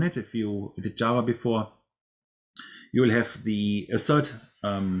JUnit, if you did Java before, you will have the assert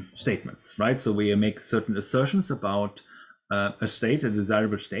statements, right? So we make certain assertions about a state, a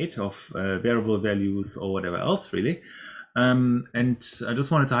desirable state of variable values or whatever else, really. And I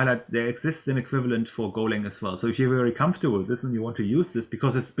just wanted to highlight there exists an equivalent for Golang as well. So if you're very comfortable with this and you want to use this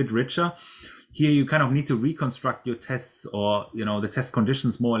because it's a bit richer, here you kind of need to reconstruct your tests, or the test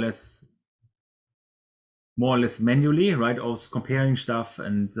conditions more or less manually, right? Also comparing stuff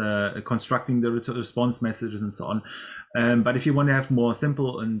and constructing the response messages and so on. But if you want to have more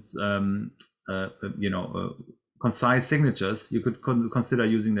simple and concise signatures, you could consider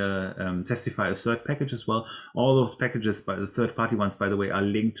using the testify assert package as well. All those packages, by the third-party ones, by the way, are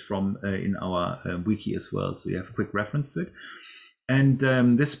linked from in our wiki as well, so you have a quick reference to it. And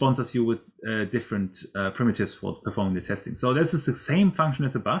this sponsors you with different primitives for performing the testing. So this is the same function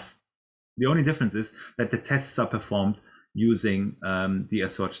as above. The only difference is that the tests are performed using the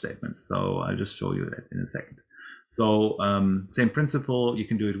assert statements. So I'll just show you that in a second. So same principle, you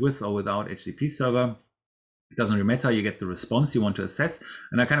can do it with or without HTTP server. It doesn't really matter, you get the response you want to assess.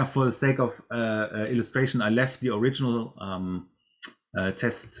 And I kind of, for the sake of illustration, I left the original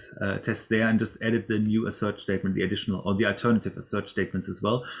test there and just added the new assert statement, the additional or the alternative assert statements as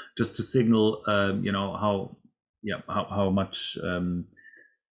well, just to signal how much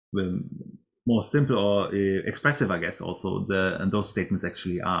more simple or expressive, I guess, also those statements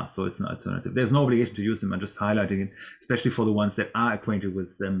actually are. So it's an alternative. There's no obligation to use them. I'm just highlighting it, especially for the ones that are acquainted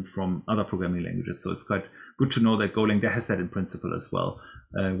with them from other programming languages. So it's quite good to know that Golang has that in principle as well,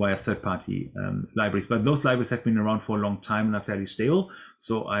 via third-party libraries. But those libraries have been around for a long time and are fairly stable,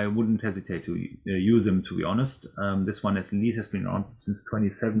 so I wouldn't hesitate to use them, to be honest. This one at least has been around since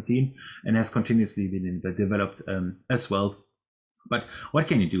 2017 and has continuously been developed as well. But what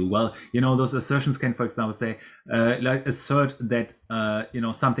can you do? Well, those assertions can, for example, say, like assert that,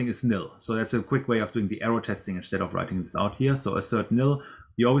 something is nil. So that's a quick way of doing the error testing instead of writing this out here. So assert nil,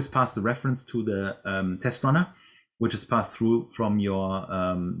 you always pass the reference to the test runner, which is passed through from your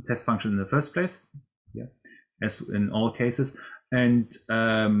test function in the first place, as in all cases. And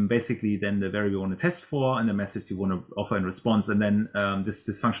basically then the variable you want to test for and the message you want to offer in response. And then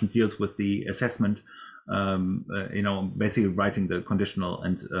this function deals with the assessment, basically writing the conditional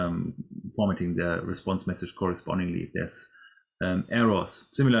and formatting the response message correspondingly if there's errors.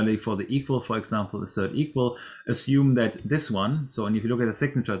 Similarly, for the equal, for example, assert equal, assume that this one, so and if you look at the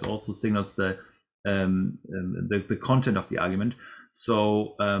signature, it also signals the content of the argument.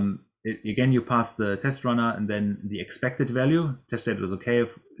 So again, you pass the test runner and then the expected value, test data is okay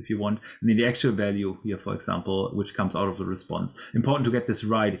if you want, and then the actual value here, for example, which comes out of the response. Important to get this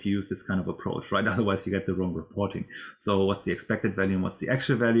right if you use this kind of approach, right? Otherwise you get the wrong reporting. So what's the expected value and what's the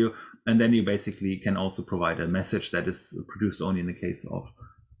actual value? And then you basically can also provide a message that is produced only in the case of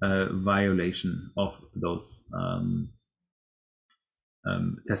violation of those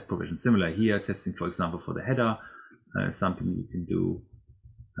test provisions. Similar here, testing, for example, for the header, something you can do.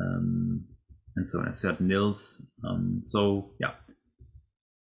 And so on, assert nils. So yeah.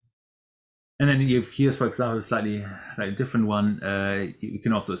 And then you have here, for example, a slightly different one. You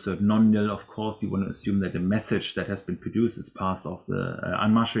can also assert non-nil, of course. You want to assume that the message that has been produced is part of the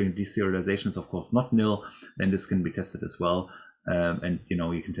unmaskering and deserialization is, of course, not nil. Then this can be tested as well. And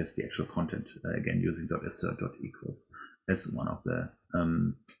you can test the actual content again using .assert.equals as one of the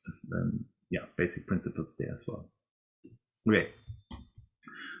basic principles there as well. Great.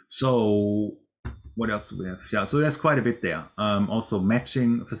 So what else do we have? Yeah, so there's quite a bit there. Also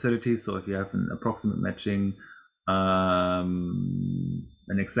matching facilities. So if you have an approximate matching, an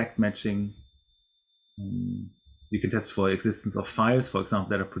exact matching, you can test for existence of files, for example,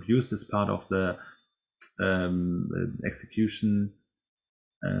 that are produced as part of the execution.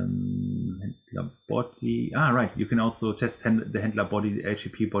 Handler body. Right. You can also test the handler body, the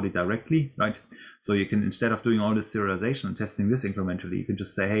HTTP body directly, right? So you can, instead of doing all this serialization and testing this incrementally, you can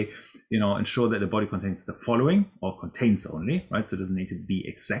just say, hey, ensure that the body contains the following, or contains only, right? So it doesn't need to be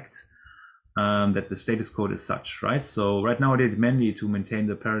exact. That the status code is such, right? So right now I did manually to maintain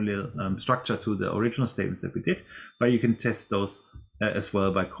the parallel structure to the original statements that we did, but you can test those as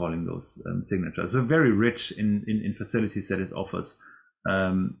well by calling those signatures. So very rich in facilities that it offers.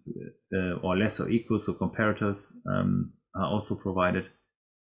 Or less or equal, so comparators are also provided.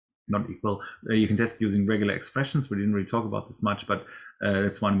 Not equal. You can test using regular expressions. We didn't really talk about this much, but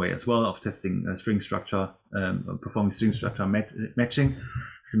that's one way as well of testing string structure, performing string structure matching,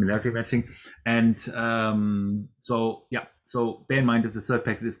 similarity matching. And so bear in mind this assert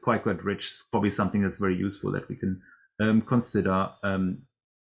package is quite rich. It's probably something that's very useful that we can consider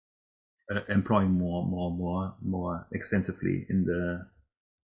employing more extensively in the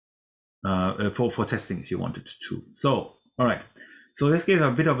for testing if you wanted to. So, all right. So this gave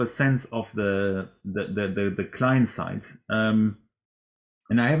a bit of a sense of the client side.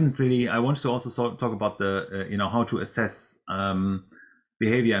 And I haven't really. I wanted to also talk about the how to assess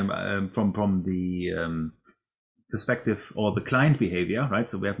behavior from the perspective or the client behavior, right?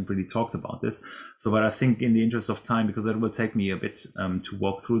 So we haven't really talked about this. So, but I think in the interest of time, because it will take me a bit to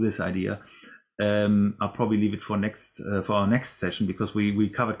walk through this idea, I'll probably leave it for our next session, because we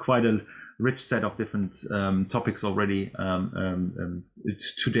covered quite a rich set of different topics already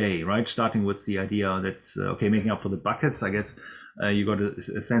today, right? Starting with the idea that making up for the buckets, I guess. You got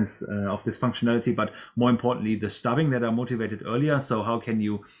a sense of this functionality, but more importantly, the stubbing that I motivated earlier. So how can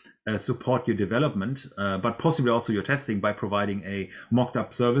you support your development, but possibly also your testing, by providing a mocked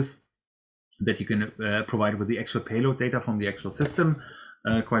up service that you can provide with the actual payload data from the actual system,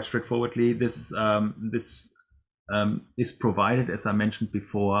 quite straightforwardly. This is provided, as I mentioned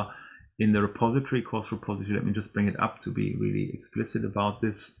before, in the repository, course repository. Let me just bring it up to be really explicit about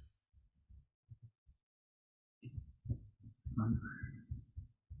this.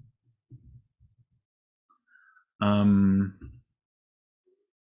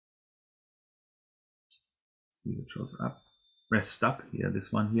 See what shows up. Rest up here,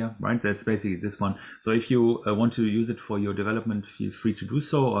 this one here, right? That's basically this one. So if you want to use it for your development, feel free to do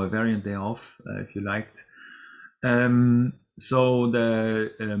so, or a variant thereof if you liked. So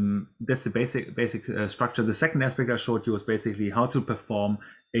that's the basic structure. The second aspect I showed you was basically how to perform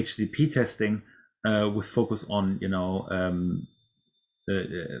HTTP testing with focus on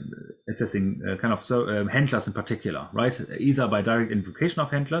assessing handlers in particular, right? Either by direct invocation of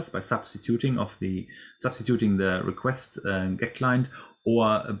handlers, by substituting the request GET client,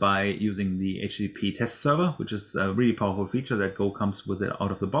 or by using the HTTP test server, which is a really powerful feature that Go comes with it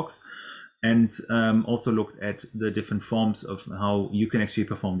out of the box. And also looked at the different forms of how you can actually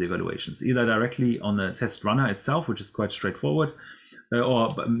perform the evaluations, either directly on the test runner itself, which is quite straightforward,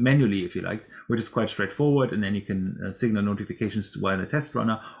 or manually if you like, which is quite straightforward, and then you can signal notifications via the test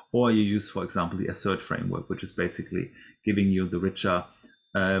runner, or you use, for example, the assert framework, which is basically giving you the richer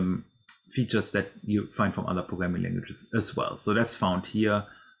features that you find from other programming languages as well. So that's found here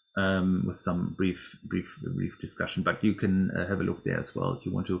with some brief discussion, but you can have a look there as well if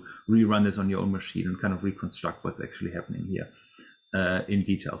you want to rerun this on your own machine and kind of reconstruct what's actually happening here in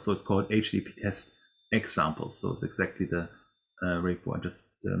detail. So it's called httptest examples. So it's exactly the repo I just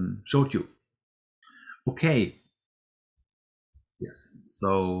showed you. Okay. Yes.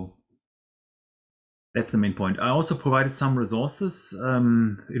 So that's the main point. I also provided some resources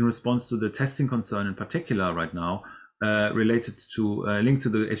in response to the testing concern in particular right now, related to link to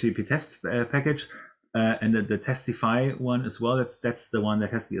the httptest package and the testify one as well. That's the one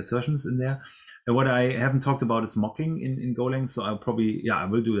that has the assertions in there. And what I haven't talked about is mocking in Golang. So I'll probably, I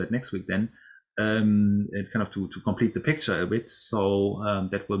will do that next week then, and kind of to complete the picture a bit. So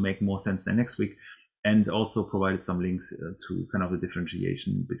that will make more sense than next week. And also provided some links to kind of the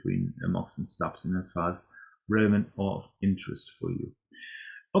differentiation between mocks and stubs, and as far as relevant or of interest for you.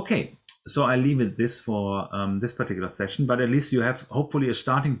 Okay, so I leave it this for this particular session, but at least you have hopefully a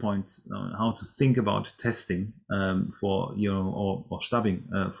starting point on how to think about testing for or stubbing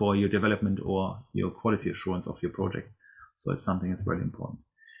for your development or your quality assurance of your project. So it's something that's very important.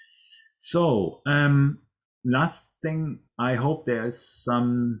 So last thing, I hope there is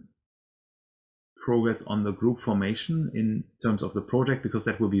some progress on the group formation in terms of the project, because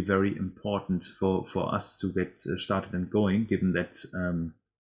that will be very important for us to get started and going, given that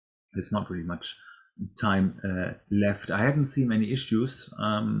there's not really much time left. I hadn't seen many issues,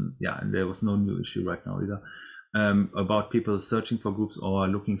 and there was no new issue right now either, about people searching for groups or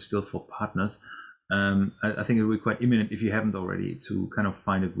looking still for partners. I think it will be quite imminent, if you haven't already, to kind of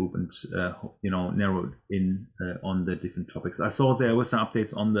find a group and narrow it in on the different topics. I saw there were some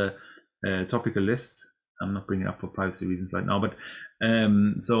updates on the topical list. I'm not bringing it up for privacy reasons right now, but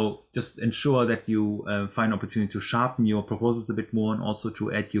so just ensure that you find opportunity to sharpen your proposals a bit more, and also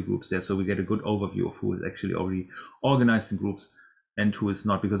to add your groups there, so we get a good overview of who is actually already organized in groups and who is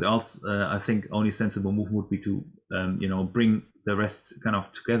not, because else I think only sensible move would be to bring the rest kind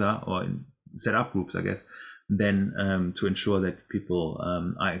of together, or set up groups, I guess, then to ensure that people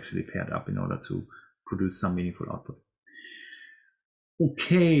are actually paired up in order to produce some meaningful output.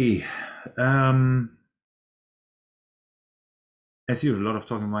 Okay. As usual, a lot of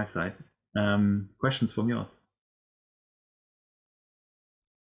talking on my side. Questions from yours?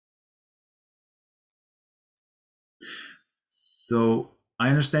 So I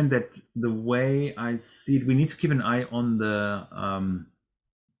understand that the way I see it, we need to keep an eye on the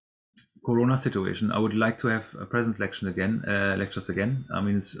Corona situation, I would like to have a present lectures again. I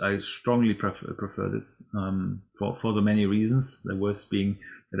mean, I strongly prefer this for the many reasons. The worst being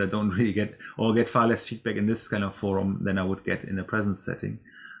that I don't really get far less feedback in this kind of forum than I would get in a present setting.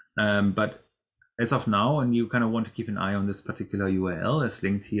 But as of now, and you kind of want to keep an eye on this particular URL as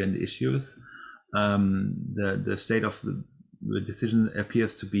linked here in the issues, the state of the decision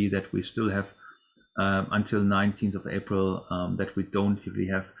appears to be that we still have until 19th of April that we don't really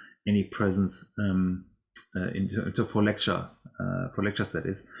have any presence for lectures that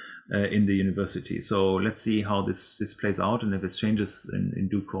is in the university. So let's see how this plays out, and if it changes in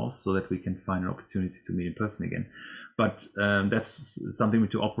due course, so that we can find an opportunity to meet in person again. But that's something we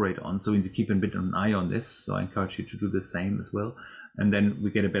need to operate on, so we need to keep a bit of an eye on this. So I encourage you to do the same as well, and then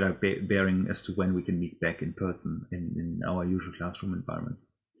we get a better bearing as to when we can meet back in person in our usual classroom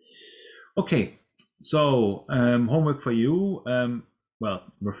environments. Okay, so homework for you. Well,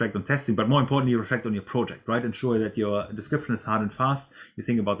 reflect on testing, but more importantly, reflect on your project, right? Ensure that your description is hard and fast. You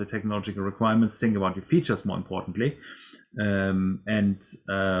think about the technological requirements, think about your features more importantly. So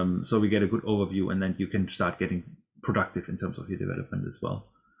we get a good overview, and then you can start getting productive in terms of your development as well.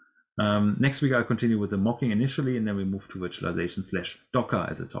 Next week, I'll continue with the mocking initially, and then we move to virtualization/Docker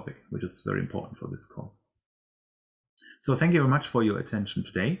as a topic, which is very important for this course. So thank you very much for your attention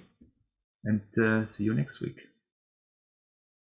today, and see you next week.